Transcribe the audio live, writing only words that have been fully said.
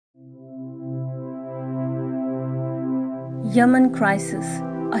Yemen Crisis,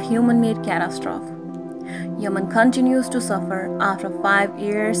 a human-made catastrophe. Yemen continues to suffer after 5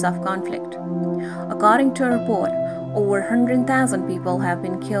 years of conflict. According to a report, over 100,000 people have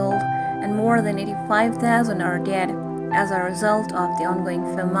been killed and more than 85,000 are dead as a result of the ongoing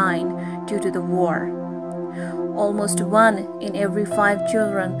famine due to the war. Almost 1 in every 5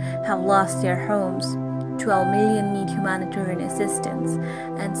 children have lost their homes, 12 million need humanitarian assistance,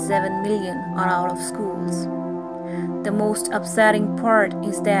 and 7 million are out of schools. The most upsetting part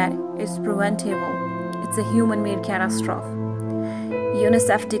is that it's preventable. It's a human-made catastrophe.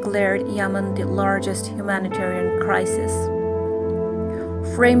 UNICEF declared Yemen the largest humanitarian crisis.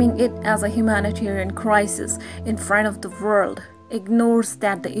 Framing it as a humanitarian crisis in front of the world ignores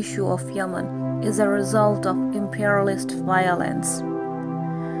that the issue of Yemen is a result of imperialist violence.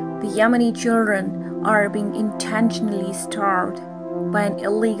 The Yemeni children are being intentionally starved by an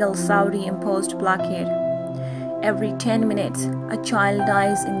illegal Saudi-imposed blockade. Every 10 minutes, a child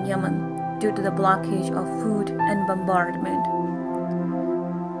dies in Yemen due to the blockage of food and bombardment.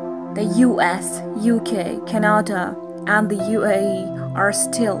 The US, UK, Canada, and the UAE are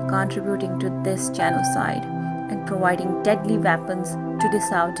still contributing to this genocide and providing deadly weapons to the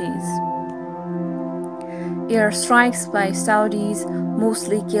Saudis. Airstrikes by Saudis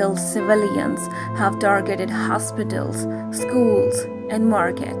mostly killed civilians, have targeted hospitals, schools, and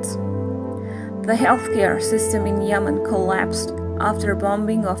markets. The healthcare system in Yemen collapsed after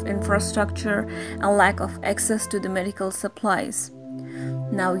bombing of infrastructure and lack of access to the medical supplies.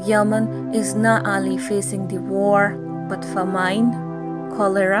 Now Yemen is not only facing the war, but famine,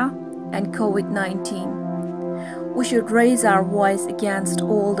 cholera, and COVID-19. We should raise our voice against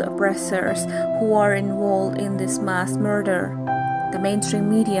all the oppressors who are involved in this mass murder. The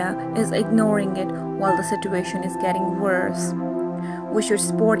mainstream media is ignoring it while the situation is getting worse. We should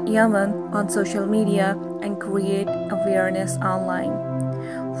support Yemen on social media and create awareness online.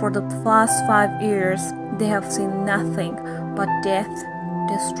 For the past 5 years, they have seen nothing but death,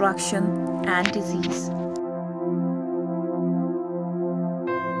 destruction, and disease.